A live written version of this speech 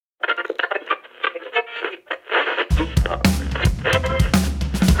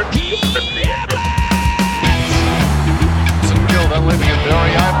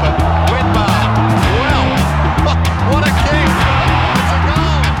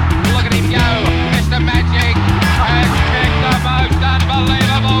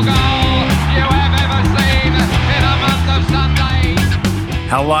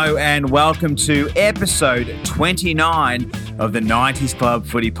and welcome to episode 29 of the 90s Club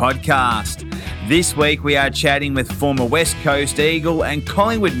Footy Podcast. This week we are chatting with former West Coast Eagle and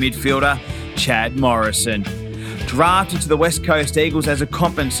Collingwood midfielder Chad Morrison. Drafted to the West Coast Eagles as a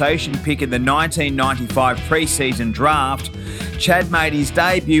compensation pick in the 1995 pre-season draft, Chad made his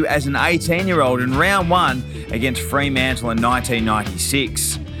debut as an 18-year-old in round one against Fremantle in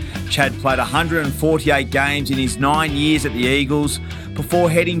 1996. Chad played 148 games in his 9 years at the Eagles before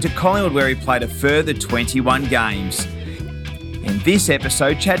heading to Collingwood, where he played a further 21 games. In this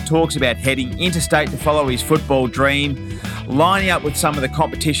episode, Chad talks about heading interstate to follow his football dream, lining up with some of the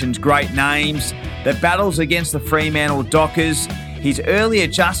competition's great names, the battles against the Fremantle Dockers, his early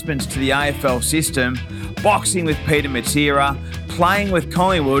adjustments to the AFL system, boxing with Peter Matera, playing with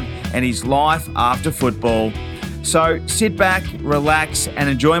Collingwood, and his life after football. So sit back, relax, and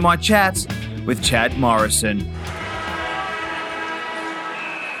enjoy my chats with Chad Morrison.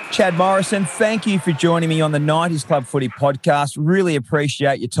 Chad Morrison, thank you for joining me on the 90s Club Footy Podcast. Really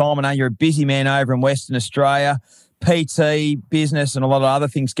appreciate your time. I know you're a busy man over in Western Australia, PT, business, and a lot of other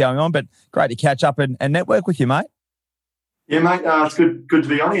things going on, but great to catch up and network with you, mate. Yeah, mate, it's good to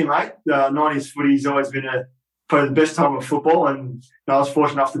be on here, mate. 90s footy's always been probably the best time of football, and I was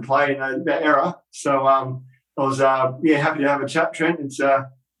fortunate enough to play in that era. So I was happy to have a chat, Trent. It's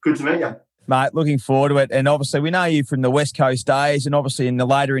good to meet you. Mate, looking forward to it. And obviously we know you from the West Coast days and obviously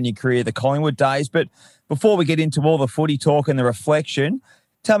later in your career, the Collingwood days. But before we get into all the footy talk and the reflection,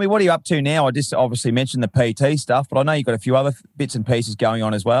 tell me, what are you up to now? I just obviously mentioned the PT stuff, but I know you've got a few other bits and pieces going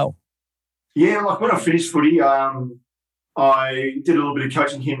on as well. Yeah, like when I finished footy, I did a little bit of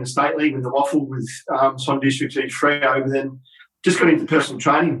coaching here in the State League with the Waffle with Swan District Freo, but then just got into personal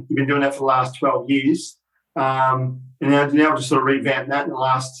training. We've been doing that for the last 12 years. And now I've just sort of revamped that in the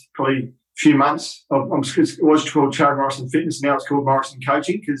last probably few months. It was called Chad Morrison Fitness. Now it's called Morrison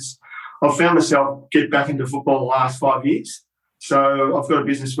Coaching, because I've found myself get back into football the last 5 years. So I've got a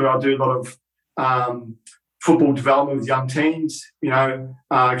business where I do a lot of football development with young teens,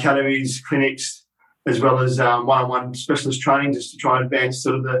 academies, clinics, as well as one-on-one specialist training just to try and advance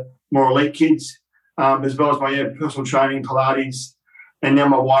sort of the more elite kids, as well as my personal training, Pilates. And now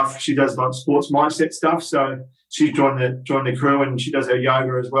my wife, she does like sports mindset stuff. So she's joined the crew and she does her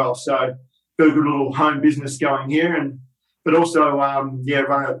yoga as well. So got a good little home business going here, but also run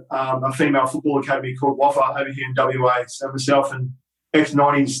a female football academy called WAFA over here in WA. So myself and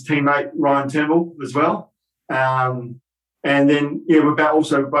ex-90s teammate Ryan Turnbull as well. And then we're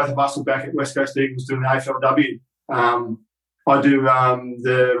both of us are back at West Coast Eagles doing the AFLW. I do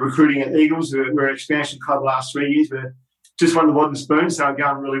the recruiting at Eagles. We're an expansion club the last 3 years. We're just won the Wooden Spoon, so I'm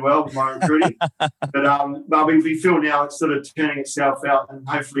going really well with my recruiting. but we feel now it's sort of turning itself out, and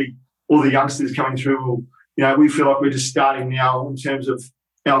hopefully all the youngsters coming through will, we feel like we're just starting now in terms of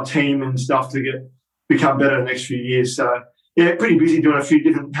our team and stuff to become better in the next few years. So, pretty busy doing a few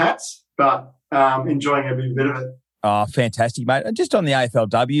different hats, but enjoying every bit of it. Oh, fantastic, mate. And just on the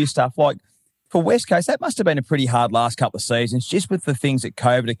AFLW stuff, like for West Coast, that must have been a pretty hard last couple of seasons, just with the things that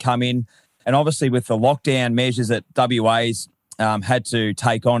COVID had come in. And obviously with the lockdown measures that WA's had to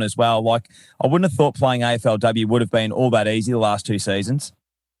take on as well. Like, I wouldn't have thought playing AFLW would have been all that easy the last 2 seasons.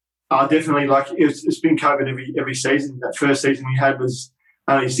 Definitely. Like, it's been COVID every season. That first season we had was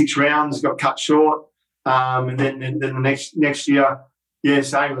only 6 rounds, got cut short. And then the next year,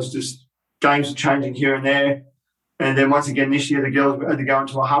 same. It was just games were changing here and there. And then once again this year, the girls had to go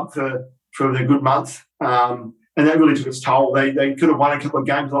into a hub for the good month. And that really took its toll. They could have won a couple of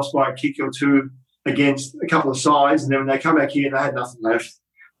games, lost by a kick or two against a couple of sides, and then when they come back here, they had nothing left.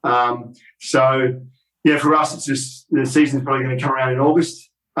 For us, it's just the season's probably going to come around in August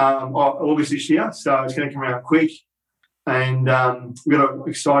this year, so it's going to come around quick. And we've got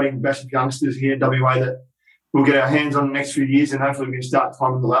exciting batch of youngsters here in WA that we'll get our hands on the next few years, and hopefully we can start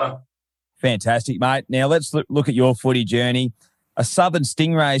climbing the ladder. Fantastic, mate. Now let's look at your footy journey. A Southern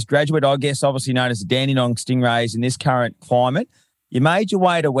Stingrays graduate, I guess, obviously known as the Dandenong Stingrays in this current climate. You made your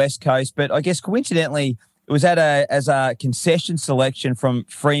way to West Coast, but I guess coincidentally, it was as a concession selection from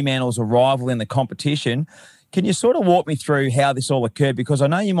Fremantle's arrival in the competition. Can you sort of walk me through how this all occurred? Because I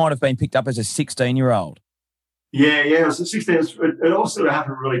know you might have been picked up as a 16-year-old. Yeah, it was a 16. It all sort of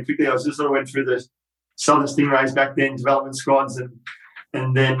happened really quickly. I just sort of went through the Southern Stingrays back then, development squads,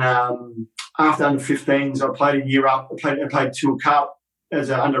 and then after under 15s, I played a year up. I played Tour Cup as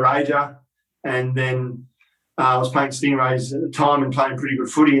an underager, and then I was playing Stingrays at the time and playing pretty good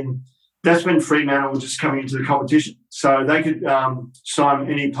footy. And that's when Fremantle was just coming into the competition. So they could sign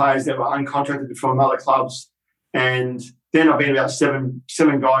any players that were uncontracted from other clubs. And then I've been about seven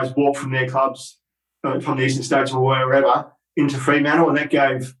guys walk from their clubs, from the Eastern States or wherever, into Fremantle, and that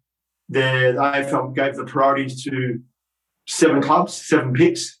gave the AFL gave the priorities to 7 clubs, 7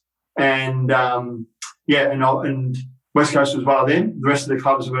 picks, and and West Coast was one of them. The rest of the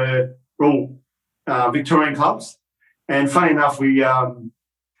clubs were all Victorian clubs. And funny enough, I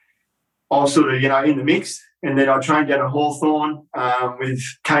was sort of, in the mix. And then I trained down at Hawthorn with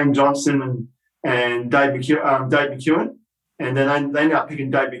Kane Johnson and Dave McEwen. And then they ended up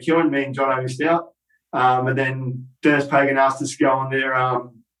picking Dave McEwen, me and John Otis out. And then Dennis Pagan asked us to go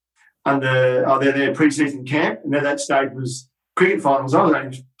on their pre-season camp. And at that stage was cricket finals. I was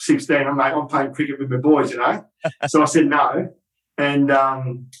only 16. I'm playing cricket with my boys, So I said no. And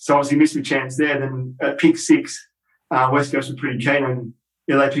so obviously missed my chance there. Then at pick 6, West Coast were pretty keen. And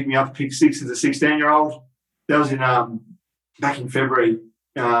they picked me up at pick 6 as a 16-year-old. That was back in February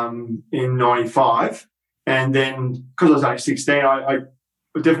in 95. And then because I was only 16, I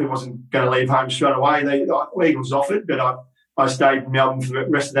definitely wasn't going to leave home straight away. The Eagles offered, but I stayed in Melbourne for the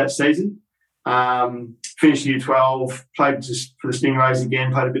rest of that season. Finished year 12, played just for the Stingrays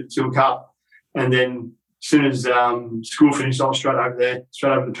again, played a bit of Tour Cup. And then as soon as school finished, I was straight over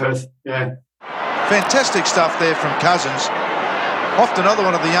to Perth. Yeah. Fantastic stuff there from Cousins. Often another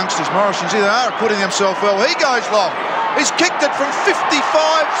one of the youngsters, Morrison, either are putting himself well. He goes long. He's kicked it from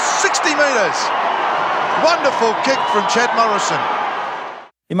 55, 60 metres. Wonderful kick from Chad Morrison.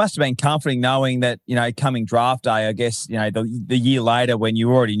 It must have been comforting knowing that, coming draft day, I guess, the year later when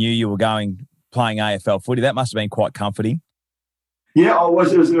you already knew you were playing AFL footy, that must have been quite comforting. Yeah, it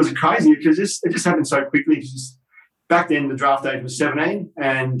was crazy because it just happened so quickly. Just back then, the draft age was 17,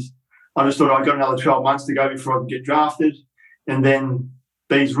 and I just thought I'd got another 12 months to go before I could get drafted. And then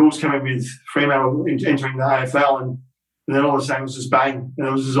these rules came in with Fremantle entering the AFL, and then all of a sudden it was just bang, and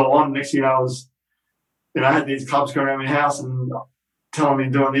it was just all on. Next thing I had these clubs going around my house and telling me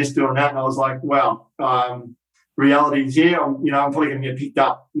doing this, doing that, and I was like, wow, reality is here. I'm probably going to get picked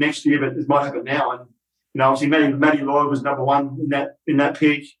up next year, but it might happen now. And obviously Matty Lloyd was number 1 in that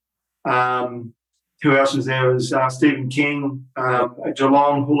pick. Who else was there? It was Stephen King at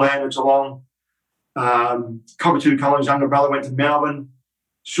Geelong, Houlihan at Geelong. Cockatoo Collins' younger brother went to Melbourne.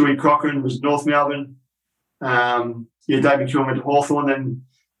 Shuey Cochran was North Melbourne. Dave McEwen went to Hawthorn. And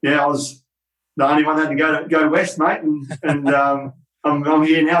I was the only one that had to go west, mate. And I'm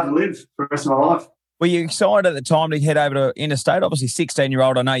here now to live for the rest of my life. Were you excited at the time to head over to interstate? Obviously,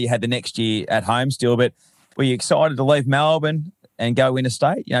 16-year-old. I know you had the next year at home still, but were you excited to leave Melbourne and go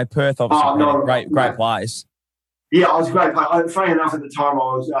interstate? Perth obviously a great place. Yeah, I was great. Funny enough, at the time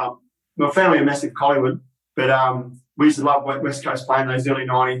I was my family are massive Collingwood, but we used to love West Coast playing in those early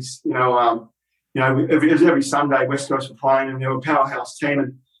 90s. Every Sunday West Coast were playing, and they were a powerhouse team,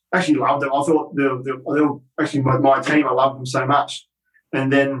 and actually loved them. I thought they were actually my team. I loved them so much.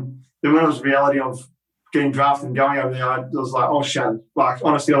 And then when it was reality of getting drafted and going over there, I was like, oh, shattered. Like,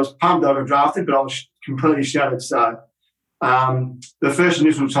 honestly, I was pumped I got drafted, but I was completely shattered. So the first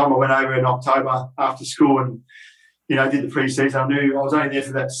initial time I went over in October after school and, did the pre-season, I knew I was only there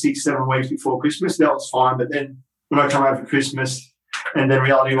for that 6-7 weeks before Christmas. That was fine. But then when I come over for Christmas and then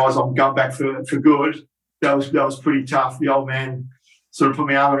reality was I'm going back for good, that was pretty tough. The old man sort of put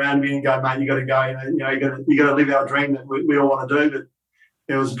my arm around me and go, mate, you got to go. You got to live our dream that we all want to do. But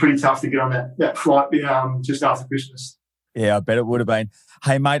it was pretty tough to get on that flight just after Christmas. Yeah, I bet it would have been.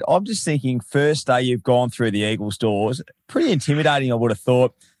 Hey, mate, I'm just thinking first day you've gone through the Eagles doors, pretty intimidating, I would have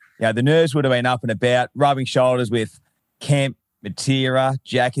thought. The nerves would have been up and about, rubbing shoulders with Kemp, Matera,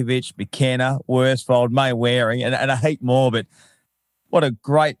 Jakovic, McKenna, Worsfold, May Waring, and a heap more. But what a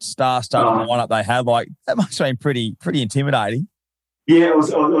great star-studded lineup they had. Like, that must have been pretty intimidating. Yeah, it was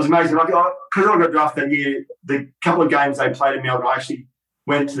amazing. Because I got drafted that year, the couple of games they played in Melbourne, I actually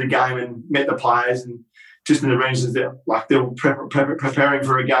went to the game and met the players and just in the ranges that they were preparing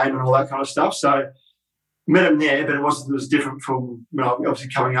for a game and all that kind of stuff. So met them there, but it was different from when I was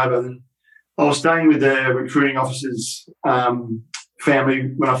obviously coming over. And I was staying with the recruiting officer's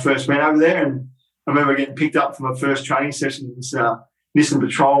family when I first went over there, and I remember getting picked up for my first training session. This Nissan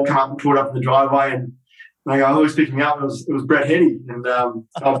Patrol come up and pulled up in the driveway, and I go, who was picking me up? It was Brett Heady, and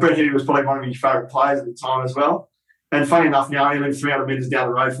Brett Heady was probably one of my favourite players at the time as well. And funny enough, now I only live 300 metres down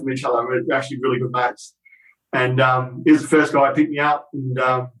the road from each other. We're actually really good mates. And he was the first guy who picked me up.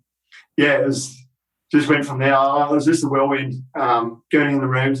 And, it was just went from there. It was just a whirlwind going in the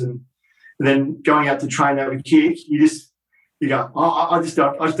rooms and then going out to train over kick. You go, I just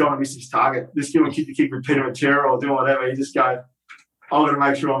don't want to miss this target. Just give me kick the kick with Peter Matera or doing whatever. You just go, I've got to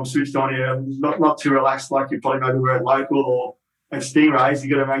make sure I'm switched on here. I'm not too relaxed like you probably maybe were at local or at Stingrays.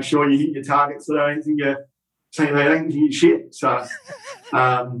 You've got to make sure you hit your targets so I don't think you're saying they don't hit shit. So,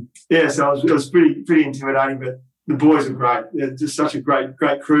 so it was pretty intimidating, but the boys are great. They're just such a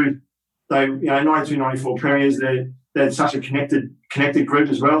great crew they 92, 94 premiers. They're such a connected group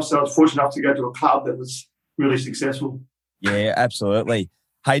as well. So I was fortunate enough to go to a club that was really successful. Yeah, absolutely.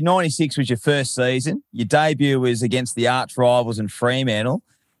 Hey, 96 was your first season. Your debut was against the arch rivals in Fremantle.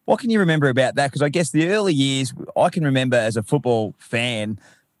 What can you remember about that? Because I guess the early years, I can remember as a football fan,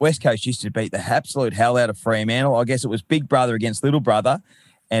 West Coast used to beat the absolute hell out of Fremantle. I guess it was big brother against little brother,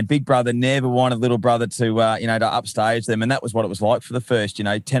 and big brother never wanted little brother to upstage them, and that was what it was like for the first,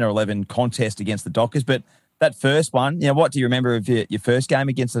 10 or 11 contest against the Dockers. But that first one, what do you remember of your first game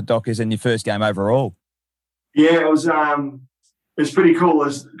against the Dockers and your first game overall? Yeah, it was pretty cool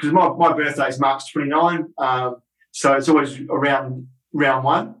because my birthday is March 29, so it's always around round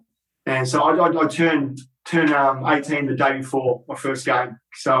one, and so I turned 18 the day before my first game.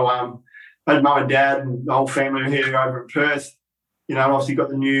 So I had mum and dad and the whole family here over in Perth. Obviously got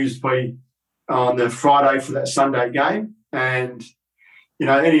the news on the Friday for that Sunday game, and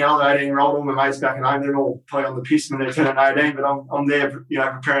any other 18-year-old, all my mates back at home, they're all probably on the piss when they're turning 18, but I'm there,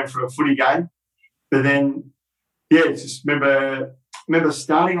 preparing for a footy game. But then, just remember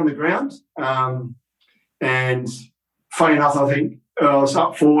starting on the ground, and funny enough, I think I was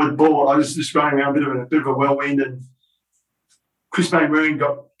up forward ball. I was just running around a bit of a whirlwind, and Chris Maroon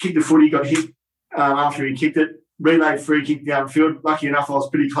kicked the footy, got hit after he kicked it, relayed free kick downfield. Lucky enough, I was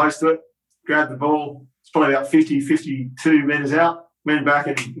pretty close to it. Grabbed the ball. It's probably about 52 metres out. Went back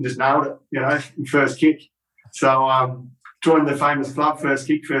and just nailed it, in first kick. So joined the famous club, first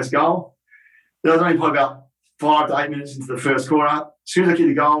kick, first goal. There was only probably about 5 to 8 minutes into the first quarter. As soon as I kicked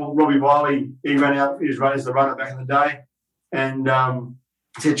the goal, Robbie Wiley, he ran out. He was running as the runner back in the day. And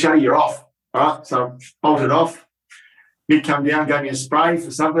said, Chatty, you're off. All right, so I bolted off. Mick come down, gave me a spray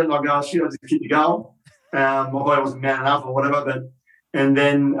for something. I go, oh, shit, I just kicked the goal. I thought I wasn't man enough or whatever. And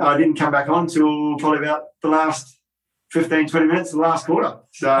then I didn't come back on until probably about the last 15, 20 minutes of the last quarter.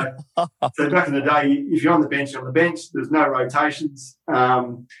 So back in the day, if you're on the bench, you're on the bench. There's no rotations. So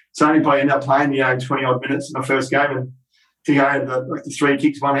I only probably ended up playing, 20-odd minutes in my first game. And I think I had the 3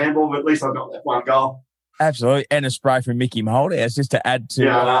 kicks, 1 handball, but at least I got that 1 goal. Absolutely. And a spray from Mickey Moldhouse just to add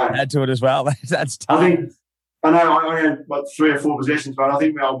to it as well. That's tough. I know I had 3 or 4 possessions, but I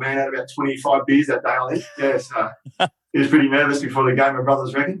think my old man had about 25 beers that day, I think. Yeah, so he was pretty nervous before the game, my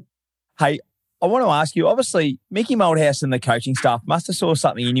brothers reckon. Hey, I want to ask you, obviously, Mickey Moldhouse and the coaching staff must have saw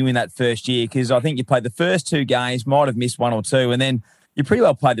something in you in that first year, because I think you played the first 2 games, might have missed 1 or 2, and then you pretty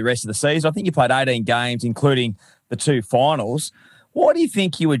well played the rest of the season. I think you played 18 games, including the 2 finals. Why do you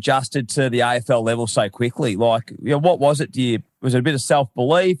think you adjusted to the AFL level so quickly? What was it? Was it a bit of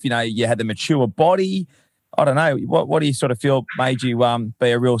self-belief? You had the mature body. I don't know. What do you sort of feel made you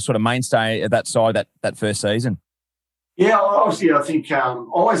be a real sort of mainstay at that side that first season? Yeah, obviously, I think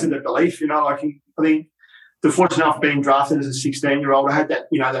always in the belief. I think the fortunate enough being drafted as a 16-year-old, I had that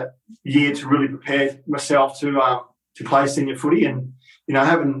that year to really prepare myself to play senior footy, and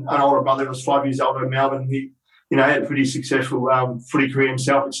having an older brother who was 5 years older in Melbourne, he had a pretty successful footy career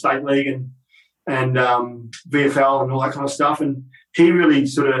himself at State League and VFL and all that kind of stuff. And he really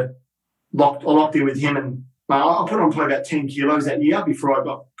sort of locked in with him. And I put on probably about 10 kilos that year before I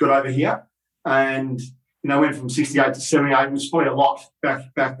got over here. And, went from 68 to 78, which was probably a lot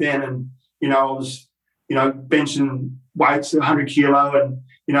back then. And, I was, benching weights 100 kilo.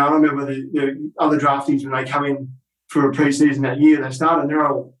 And, I remember the other draftees when they come in for a pre-season that year, they started and they're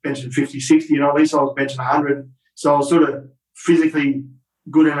all benching 50, 60. At least I was benching 100. So I was sort of physically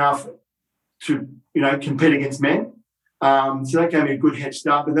good enough to, compete against men. So that gave me a good head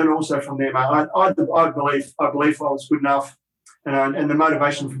start. But then also from there, mate, I believe I was good enough, and the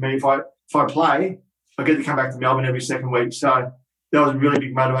motivation for me, if I play, I get to come back to Melbourne every second week. So that was a really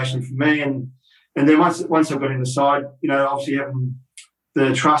big motivation for me. And then once I got in the side, obviously having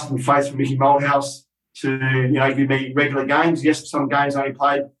the trust and faith from Mickey Moldhouse to give me regular games. Yes, some games I only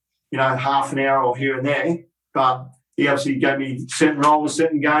played half an hour or here and there. But he obviously gave me certain roles,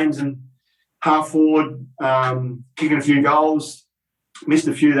 certain games, and half forward, kicking a few goals, missed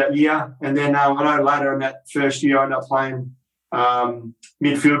a few that year. And then I know later in that first year I ended up playing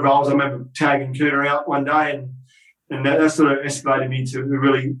midfield roles. I remember tagging Cooter out one day, and that sort of escalated me to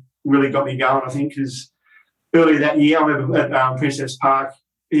really, really got me going, I think, because earlier that year, I remember at Princess Park,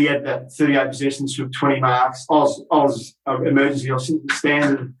 he had that 38 possessions for 20 marks. I was emergency. I was sitting in the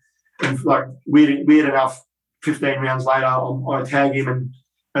stand and like weird enough, 15 rounds later, I tag him and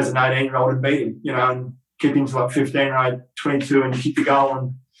as an 18-year-old and beat him, and keep him to like 15 or 22 and kick the goal.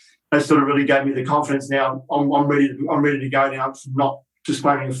 And that sort of really gave me the confidence. Now I'm ready to go now. I'm not just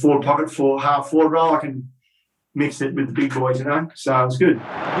playing a forward pocket for half forward role. I can mix it with the big boys, So it's good.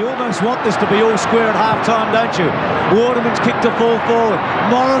 You almost want this to be all square at half time, don't you? Waterman's kicked to full forward.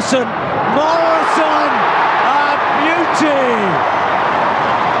 Morrison Morrison, a beauty.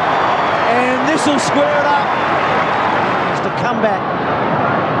 And this will square it up. Just a comeback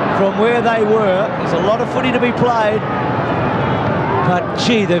from where they were. There's a lot of footy to be played. But,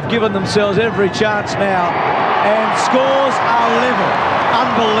 gee, they've given themselves every chance now. And scores are level.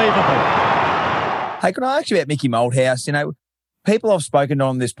 Unbelievable. Hey, can I ask you about Mickey Malthouse? You know, people I've spoken to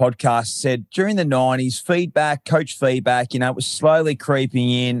on this podcast said during the 90s, coach feedback, it was slowly creeping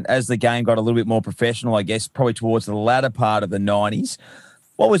in as the game got a little bit more professional, I guess, probably towards the latter part of the 90s.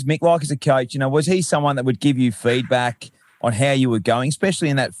 What was Mick like as a coach? Was he someone that would give you feedback on how you were going, especially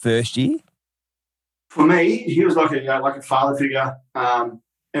in that first year? For me, he was like a father figure, and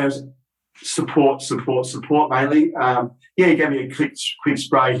it was support mainly. He gave me a quick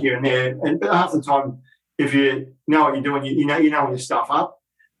spray here and there, but half the time, if you know what you're doing, you know when your stuff up.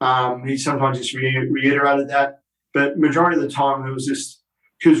 He sometimes just reiterated that, but majority of the time it was just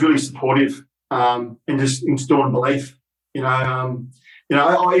he was really supportive and just instilling belief. Even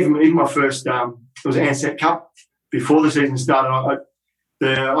my first it was Ansett Cup before the season started.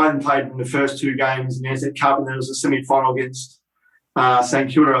 I hadn't played in the first two games in the Ansett Cup, and there was a semi-final against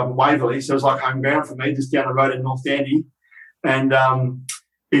St Kilda up in Waverley, so it was like home ground for me, just down the road in North Dandy. And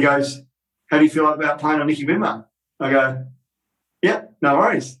he goes, "How do you feel about playing on Nicky Wimmer?" I go, "Yeah, no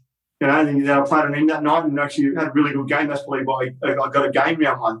worries." And then I played on him that night and actually had a really good game. That's probably why I got a game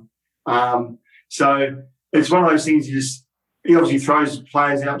round one. So it's one of those things he obviously throws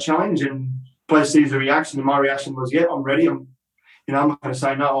players out challenge and players sees the reaction, and my reaction was, "Yeah, I'm ready." I'm not going to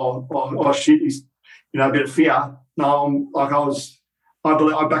say no. Oh shit, he's a bit of fear. No,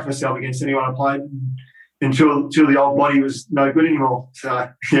 I backed myself against anyone I played until the old body was no good anymore. So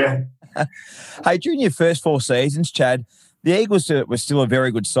yeah. Hey, during your first 4 seasons, Chad, the Eagles were still a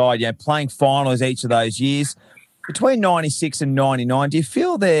very good side. Playing finals each of those years. Between 96 and 99, do you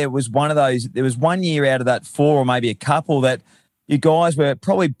feel there was one year out of that 4 or maybe a couple that you guys were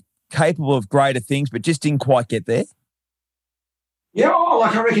probably capable of greater things but just didn't quite get there? Yeah,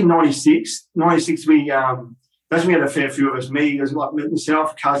 I reckon 96. 96, that's when we had a fair few of us. Me, it was like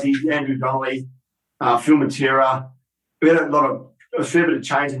myself, Cuzzy, Andrew Donnelly, Phil Matera. We had a fair bit of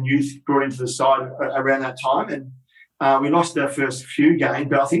change in youth brought into the side around that time, and we lost our first few games,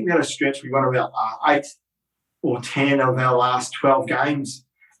 but I think we had a stretch. We won about 8 or 10 of our last 12 games,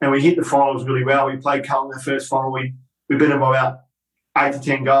 and we hit the finals really well. We played Carlton in the first final. We beat them by about 8 to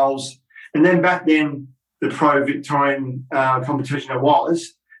 10 goals. And then back then, the pro-Victorian competition it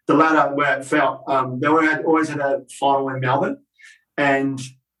was, the ladder where it felt, they always had a final in Melbourne, and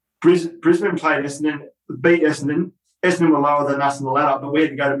Brisbane played Essendon, beat Essendon. Essendon were lower than us in the ladder, but we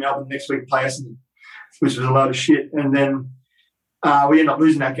had to go to Melbourne next week to play Essendon, which was a load of shit. And then we ended up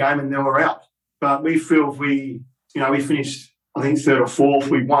losing that game, and then we're out. But we feel if we finished, I think, 3rd or 4th,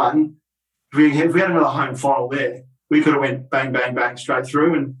 we won. If we had another home final there, we could have went bang, bang, bang straight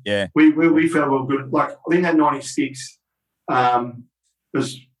through. And we felt we were good. Like, I think that 96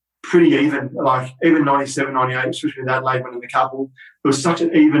 was pretty even. Like, even 97, 98, especially with Adelaide winning the couple, it was such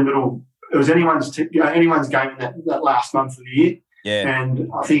an even little – it was anyone's game in that last month of the year. Yeah. And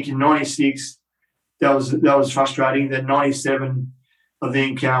I think in 96, that was frustrating. Then 97, I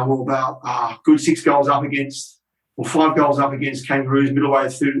think we're about good 6 goals up against – or 5 goals up against Kangaroos middle way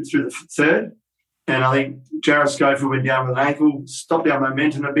through the third. And I think Jared Schofield went down with an ankle, stopped our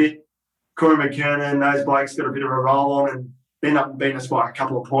momentum a bit. Corey McKernan, those blokes got a bit of a roll on and ended up beating us by a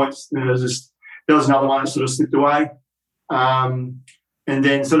couple of points. And there was another one that sort of slipped away. And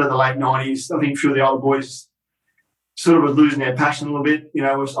then sort of the late 90s, I think a few of the older boys sort of were losing their passion a little bit.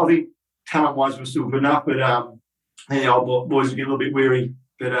 I think talent-wise we're still good enough, but I think the old boys were getting a little bit weary.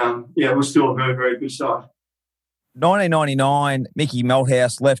 But, we're still a very, very good side. 1999, Mickey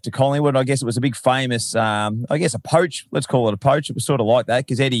Malthouse left to Collingwood. I guess it was a big famous, a poach. Let's call it a poach. It was sort of like that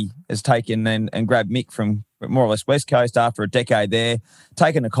because Eddie has taken and grabbed Mick from more or less West Coast after a decade there,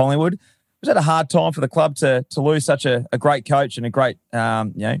 taken to Collingwood. Was that a hard time for the club to lose such a great coach and a great,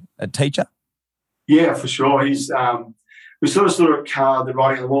 a teacher? Yeah, for sure. We sort of the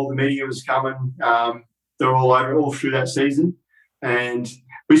writing on the wall. The media was coming. They were all over all through that season. And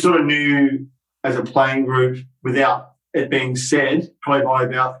we sort of knew as a playing group, without it being said, probably by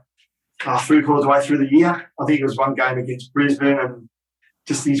about 3/4 way through the year. I think it was one game against Brisbane, and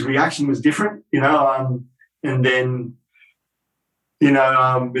just his reaction was different, and then, with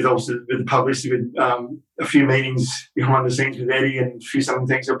the publicity, with a few meetings behind the scenes with Eddie and a few some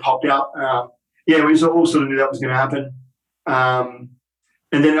things that popped up. We all sort of knew that was going to happen. And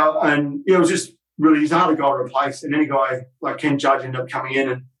then, it was just really, he's a hard guy to replace. And any guy like Ken Judge ended up coming in,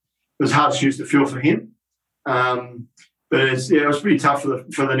 and it was hard shoes to fill for him. But it was pretty tough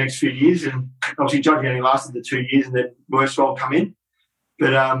for the next few years, and obviously Judging only lasted the 2 years, and then Worsfold come in.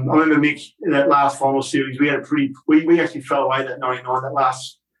 But I remember, Mick, in that last final series, we actually fell away that 99, that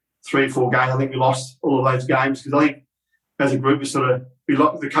last 3 or 4 games. I think we lost all of those games because I think as a group he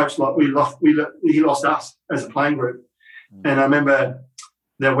lost us as a playing group. And I remember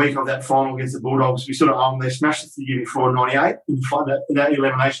the week of that final against the Bulldogs, we they smashed us the year before 98 in that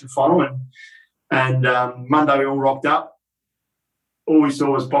elimination final, and Monday we all rocked up. All we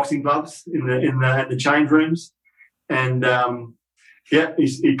saw was boxing gloves in the change rooms, and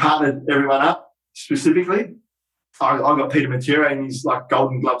he partnered everyone up specifically. I got Peter Matera in his like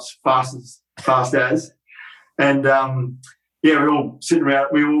golden gloves, fast as, and we were all sitting around.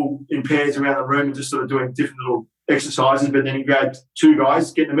 We were all in pairs around the room and just sort of doing different little exercises. But then he grabbed 2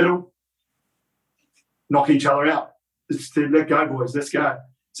 guys, get in the middle, knock each other out. Just said, "Let go, boys, let's go."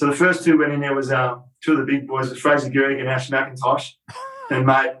 So the first 2 went in there was 2 of the big boys, Fraser Gehrig and Ash McIntosh, and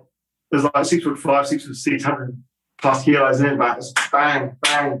mate, there's like 6'5", 6'6", 100+ kilos in it, mate. Just bang,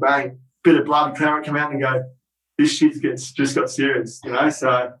 bang, bang, bit of blood, Clarence come out and go, this shit just got serious, you know.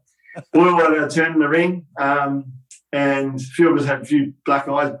 So we all had our turn in the ring, and a few of us had a few black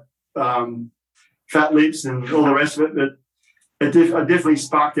eyes, fat lips, and all the rest of it. But it definitely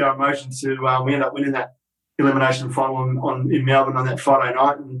sparked our emotions to we ended up winning that elimination final in Melbourne on that Friday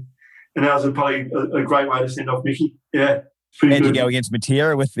night, and that was probably a great way to send off Mickey. Yeah, How'd you go against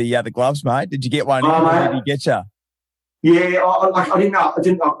Matera with the gloves, mate? Did you get one? Or did he get you? Yeah, I didn't know.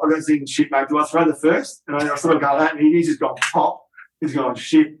 I was thinking, shit, mate, do I throw the first? And I sort of go that, and he's just gone pop. He's gone,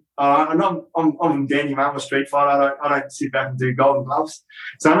 shit. And I'm Danny, mate. I'm a street fighter. I don't sit back and do golden gloves.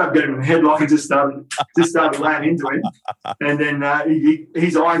 So I ended up getting him in a headlock and just started laying into him. And then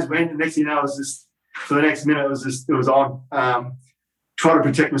his eyes went. The next thing you know, it was just, for the next minute, it was on. Try to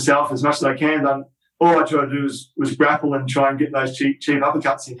protect myself as much as I can. All I tried to do was grapple and try and get those cheap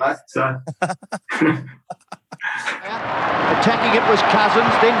uppercuts in, mate. So. Attacking it was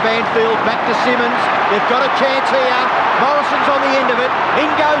Cousins, then Banfield, back to Simmons. They've got a chance here. Morrison's on the end of it. In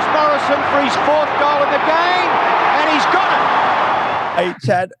goes Morrison for his 4th goal of the game, and he's got it. Hey,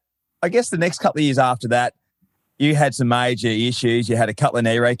 Chad, I guess the next couple of years after that, you had some major issues. You had a couple of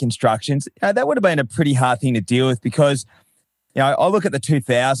knee reconstructions. That would have been a pretty hard thing to deal with because, I look at the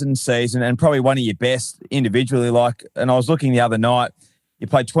 2000 season and probably one of your best individually, and I was looking the other night, you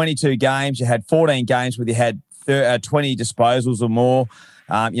played 22 games, you had 14 games where you had 20 disposals or more,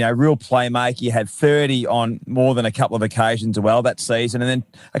 real playmaker. You had 30 on more than a couple of occasions as well that season. And then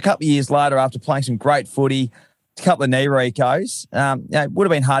a couple of years later, after playing some great footy, a couple of knee recos, it would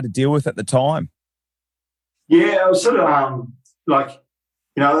have been hard to deal with at the time. Yeah, I was sort of I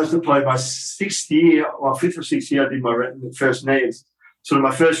was playing my 5th or 6th year, I did my first knee. It's sort of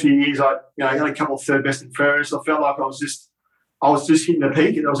my first few years, I had a couple of third best and fairest. I felt like I was just hitting the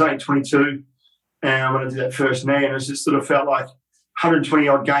peak, and I was only 22. And when I did that first knee, and it just sort of felt like 120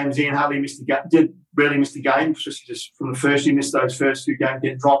 odd games in, rarely missed a game. Just from the first year, missed those first 2 games,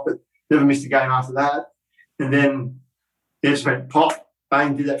 getting dropped, but never missed a game after that. And then just went pop,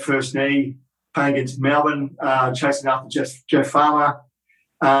 bang, did that first knee, playing against Melbourne, chasing after Jeff Farmer.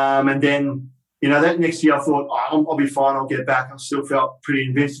 And then, that next year I thought, I'll be fine, I'll get back. I still felt pretty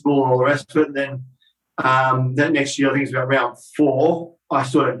invincible and all the rest of it. And then that next year, I think it was about round 4, I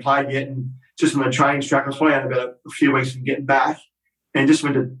still hadn't played yet, and just on the training track, I was probably only about a few weeks from getting back, and just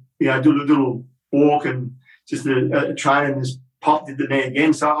went to do a little walk and just a train, and just did the knee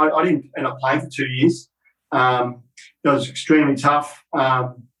again. So I didn't end up playing for 2 years. That was extremely tough. I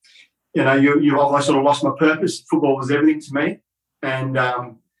sort of lost my purpose. Football was everything to me, and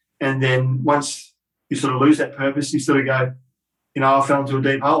then once you sort of lose that purpose, you sort of go, I fell into a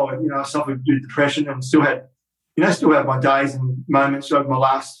deep hole. I suffered with depression, and still had my days and moments over my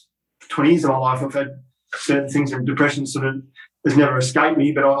last 20 years of my life. I've had certain things, and depression sort of has never escaped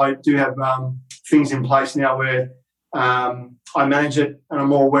me, but I do have things in place now where I manage it, and I'm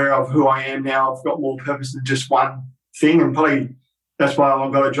more aware of who I am now. I've got more purpose than just one thing, and probably that's why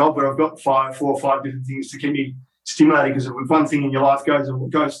I've got a job where I've got 4 or 5 different things to keep me stimulated, because if one thing in your life goes to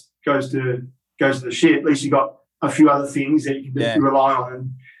the shit, at least you've got a few other things that you can rely on.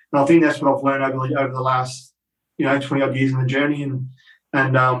 And I think that's what I've learned over the last 20 odd years in the journey, and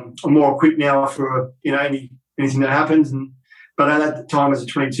I'm more equipped now for anything that happens. But at that time, as a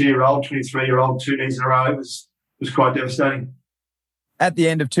 22-year-old, 23-year-old, 2 knees in a row, it was quite devastating. At the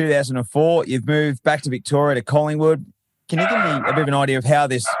end of 2004, you've moved back to Victoria to Collingwood. Can you give me a bit of an idea of how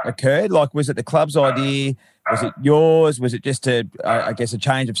this occurred? Like, was it the club's idea? Was it yours? Was it just a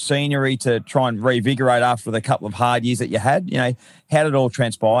change of scenery to try and revigorate after the couple of hard years that you had? How did it all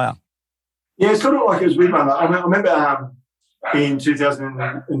transpire? Yeah, it's sort of like it was weird, man. I remember in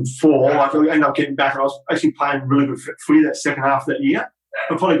 2004. Like, I ended up getting back, and I was actually playing really good footy that second half of that year.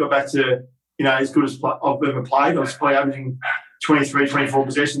 I probably got back to, as good as I've ever played. I was probably averaging 23, 24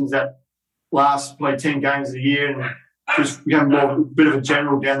 possessions that last, played 10 games of the year, and just became more of a bit of a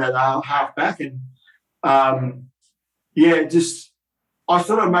general down that half back. And, I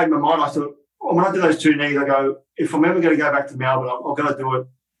thought I made my mind. I thought, when I did those 2 knees, I go, if I'm ever going to go back to Melbourne, I've got to do it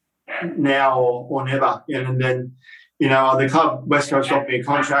now or never. And then, the club, West Coast, offered me a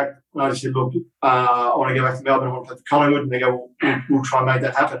contract. And I just said, look, I want to go back to Melbourne. I want to play for Collingwood. And they go, we'll try and make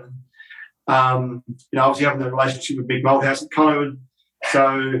that happen. Obviously having the relationship with Big Malthouse at Collingwood.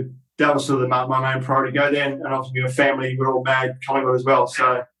 So that was sort of my main priority to go there. And obviously, my family were all made Collingwood as well.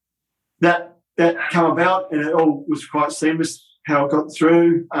 So that came about, and it all was quite seamless how it got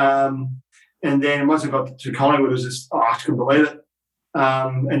through. And then once I got to Collingwood, it was just, I couldn't believe it.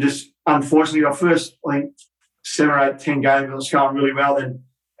 And just, unfortunately, our first, 7 or 8, 10 games, I was going really well. Then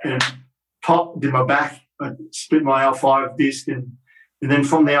did my back. I split my L5 disc. And then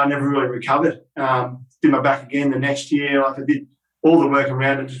from there, I never really recovered. Did my back again the next year. I did all the work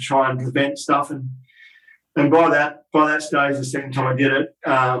around it to try and prevent stuff. And by that stage, the second time I did it,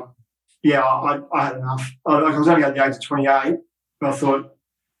 I had enough. I was only at the age of 28, but I thought,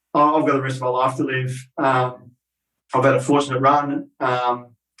 I've got the rest of my life to live. I've had a fortunate run. I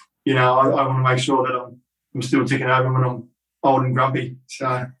want to make sure that I'm still ticking over when I'm old and grumpy.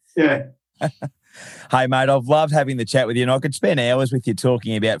 So, yeah. Hey, mate, I've loved having the chat with you, and I could spend hours with you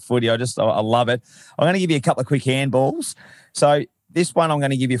talking about footy. I love it. I'm going to give you a couple of quick handballs. So this one, I'm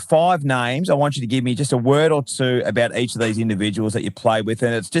going to give you 5 names. I want you to give me just a word or two about each of these individuals that you play with,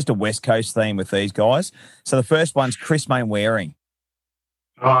 and it's just a West Coast theme with these guys. So the first one's Chris Mainwaring.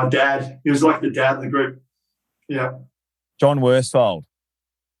 Oh, Dad. He was like the dad of the group. Yeah. John Worsfold.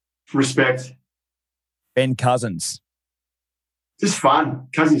 Respect. Ben Cousins. Just fun.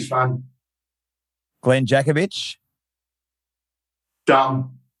 Cousins fun. Glenn Jakovich.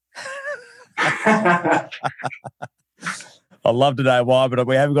 Dumb. I'd love to know why, but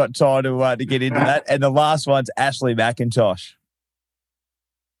we haven't got time to get into that. And the last one's Ashley McIntosh.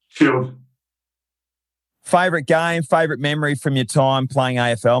 Chilled. Favourite game, favourite memory from your time playing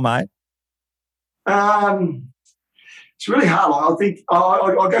AFL, mate? It's really hard. I think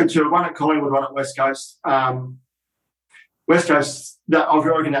I'll go to one at Collingwood, one at West Coast. West Coast, I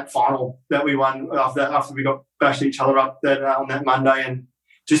reckon that final that we won after we got bashed each other up on that Monday, and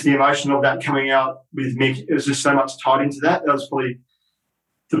just the emotion of that coming out with Mick, it was just so much tied into that. That was probably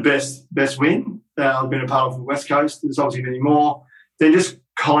the best win that I've been a part of the West Coast. There's obviously many more. Then just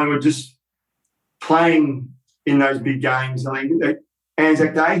Collingwood just playing in those big games. I think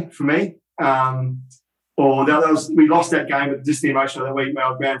Anzac Day for me, we lost that game, but just the emotion of that week.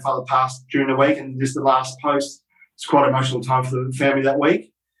 My grandfather passed during the week, and just the last post. It's quite an emotional time for the family that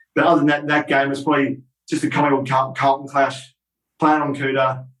week. But other than that game was probably just a Collingwood Carlton clash, playing on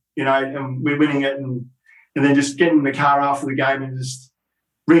Cooter, and we're winning it, and then just getting in the car after the game and just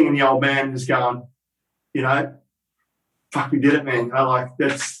ringing the old man and just going, fuck, we did it, man.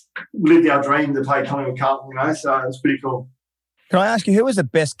 That's lived our dream to play Collingwood Carlton, so it's pretty cool. Can I ask you, who was the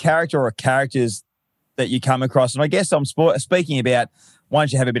best character or characters that you come across? And I guess I'm speaking about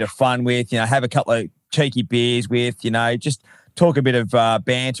ones you have a bit of fun with, have a couple of cheeky beers with, just talk a bit of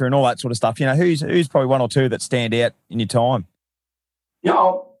banter and all that sort of stuff. Who's probably one or two that stand out in your time?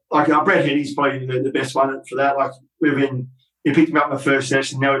 Brett Heady's probably the best one for that. He picked me up in the first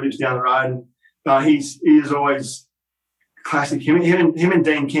session. Now he lives down the road, and he is always classic. Him and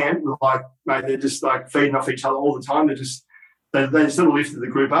Dean Camp were they're just feeding off each other all the time. They sort of lifted the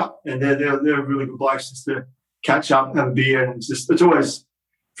group up, and they're really good blokes just to catch up, have a beer, and it's always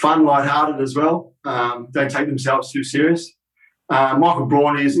fun, lighthearted as well. Don't take themselves too serious. Michael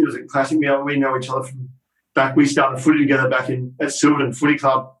Braun he was a classic. We know each other from back. We started footy together back at Silverton Footy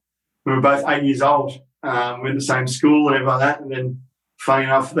Club. We were both 8 years old. We went to the same school and everything like that. And then, funny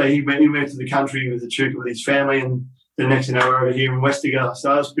enough, he moved to the country with the Chuka with his family, and the next thing we're over here in West together.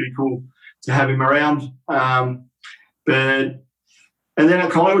 So it was pretty cool to have him around. And then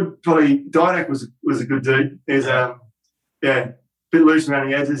at Collingwood, probably Didak was a good dude. He's a bit loose around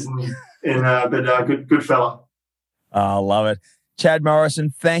the edges, but good fella. Oh, I love it. Chad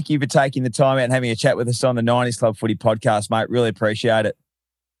Morrison, thank you for taking the time out and having a chat with us on the 90s Club Footy podcast, mate. Really appreciate it.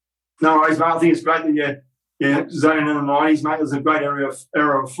 No worries, mate. I think it's great that you're zoning in the 90s, mate. It was a great era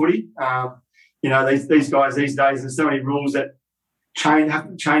of footy. These guys these days, there's so many rules that have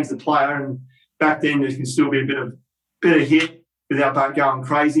to change the player, and back then there can still be a bit of hit without going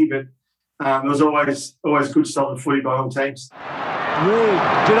crazy, but it was always good solid footy by all teams. Reed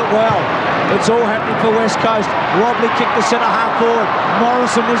did it well. It's all happening for West Coast. Robley kicked the centre half forward.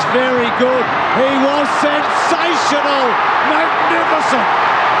 Morrison was very good. He was sensational. Magnificent.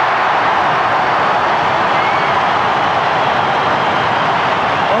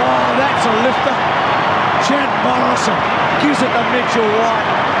 Oh, that's a lifter. Chad Morrison gives it to Mitchell White.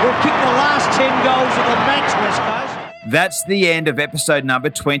 We've kicked the last 10 goals of the match, West Coast. That's the end of episode number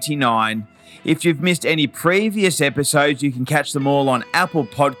 29. If you've missed any previous episodes, you can catch them all on Apple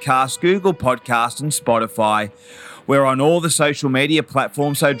Podcasts, Google Podcasts and Spotify. We're on all the social media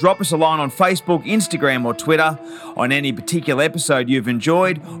platforms, so drop us a line on Facebook, Instagram or Twitter on any particular episode you've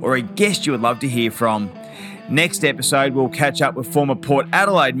enjoyed or a guest you would love to hear from. Next episode, we'll catch up with former Port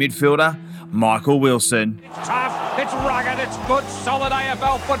Adelaide midfielder Michael Wilson. It's tough, it's rugged, it's good, solid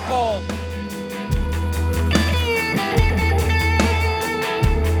AFL football.